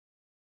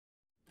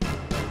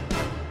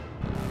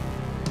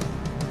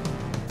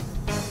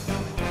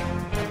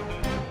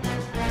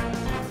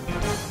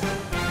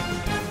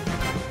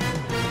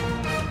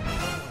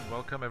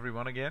welcome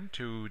everyone again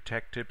to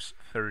Tech Tips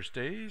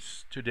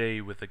Thursdays, today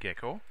with the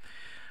Gecko.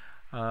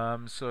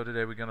 So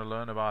today we're going to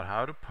learn about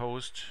how to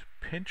post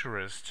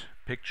Pinterest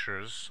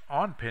pictures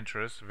on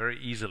Pinterest very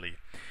easily.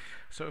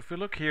 So if we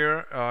look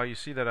here, you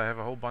see that I have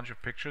a whole bunch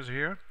of pictures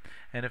here,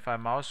 and if I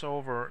mouse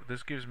over,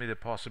 this gives me the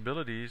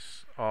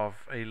possibilities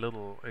of a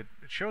little, it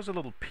shows a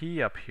little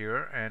P up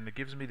here, and it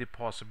gives me the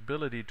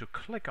possibility to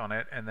click on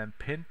it and then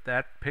pin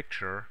that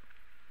picture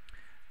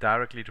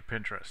directly to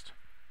Pinterest.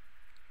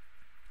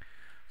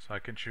 So I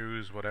can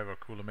choose whatever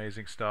cool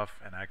amazing stuff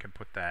and I can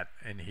put that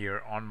in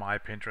here on my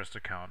Pinterest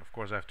account. Of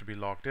course I have to be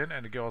logged in,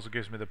 and it also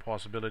gives me the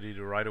possibility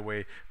to right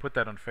away put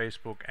that on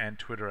Facebook and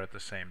Twitter at the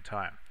same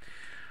time.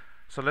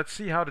 So let's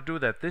see how to do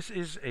that. This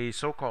is a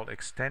so-called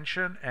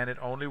extension and it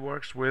only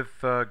works with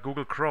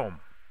Google Chrome.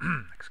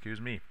 Excuse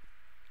me.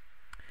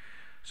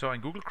 So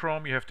in Google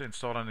Chrome you have to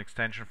install an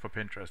extension for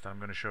Pinterest. I'm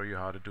going to show you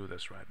how to do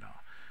this right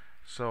now.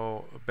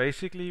 So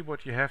basically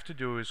what you have to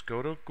do is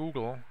go to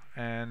Google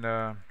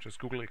and just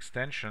Google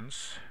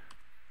extensions,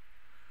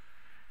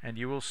 and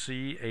you will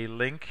see a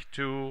link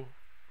to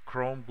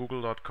Chrome,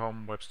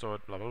 Google.com, web store,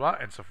 blah blah blah,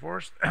 and so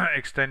forth,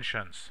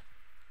 extensions.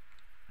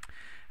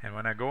 And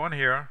when I go on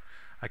here,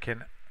 I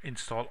can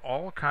install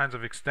all kinds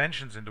of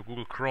extensions into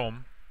Google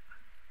Chrome.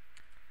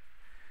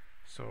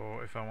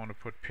 So if I want to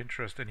put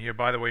Pinterest in here,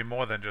 by the way,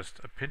 more than just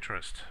a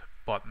Pinterest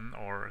button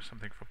or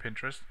something for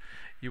Pinterest,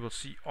 you will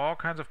see all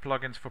kinds of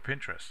plugins for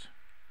Pinterest,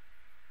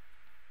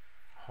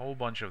 whole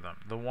bunch of them.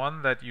 The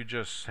one that you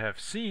just have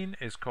seen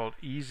is called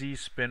Easy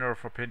Spinner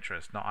for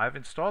Pinterest. Now I've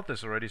installed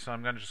this already, so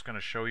I'm just going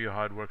to show you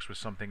how it works with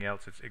something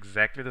else. It's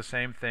exactly the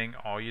same thing.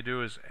 All you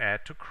do is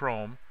add to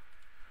Chrome.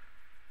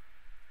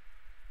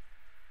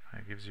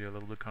 It gives you a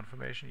little bit of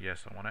confirmation.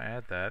 Yes, I want to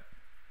add that.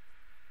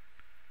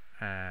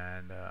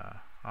 And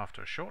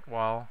after a short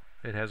while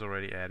it has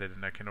already added,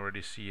 and I can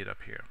already see it up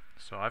here.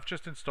 So I've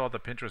just installed the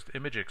Pinterest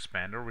Image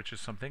Expander, which is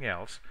something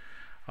else,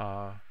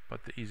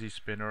 but the Easy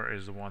Spinner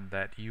is the one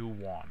that you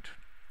want.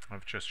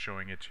 I'm just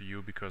showing it to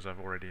you because I've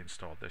already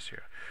installed this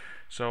here.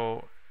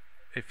 So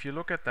if you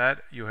look at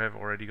that, you have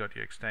already got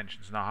your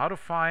extensions. Now how to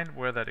find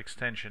where that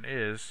extension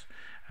is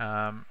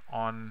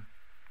on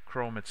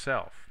Chrome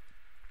itself.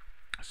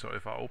 So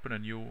if I open a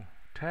new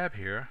tab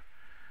here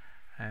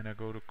and I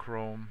go to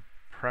Chrome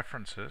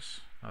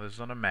Preferences, now this is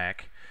on a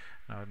Mac.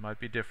 Now it might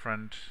be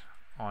different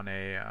on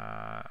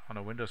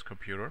a Windows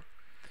computer.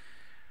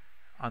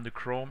 Under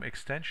Chrome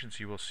extensions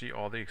you will see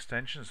all the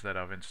extensions that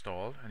I've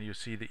installed, and you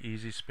see the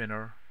Easy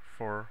Spinner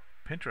for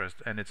Pinterest,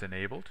 and it's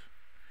enabled.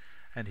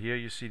 And here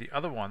you see the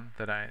other one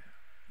that I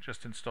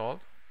just installed,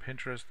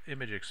 Pinterest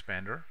Image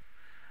Expander.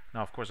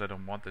 Now of course I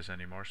don't want this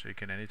anymore, so you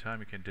can anytime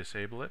you can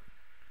disable it,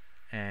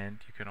 and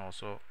you can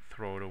also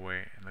throw it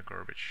away in the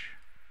garbage.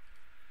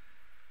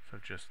 So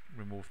just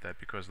remove that,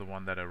 because the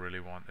one that I really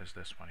want is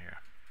this one here,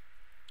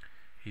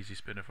 Easy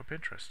Spinner for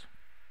Pinterest.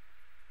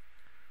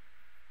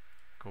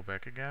 Go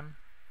back again,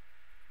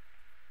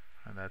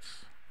 and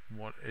that's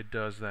what it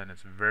does then.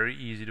 It's very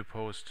easy to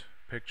post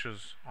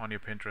pictures on your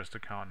Pinterest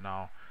account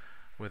now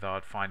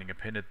without finding a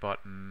pin it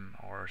button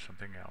or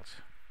something else.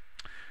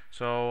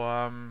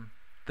 So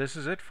this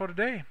is it for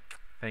today.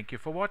 Thank you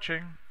for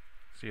watching.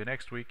 See you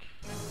next week.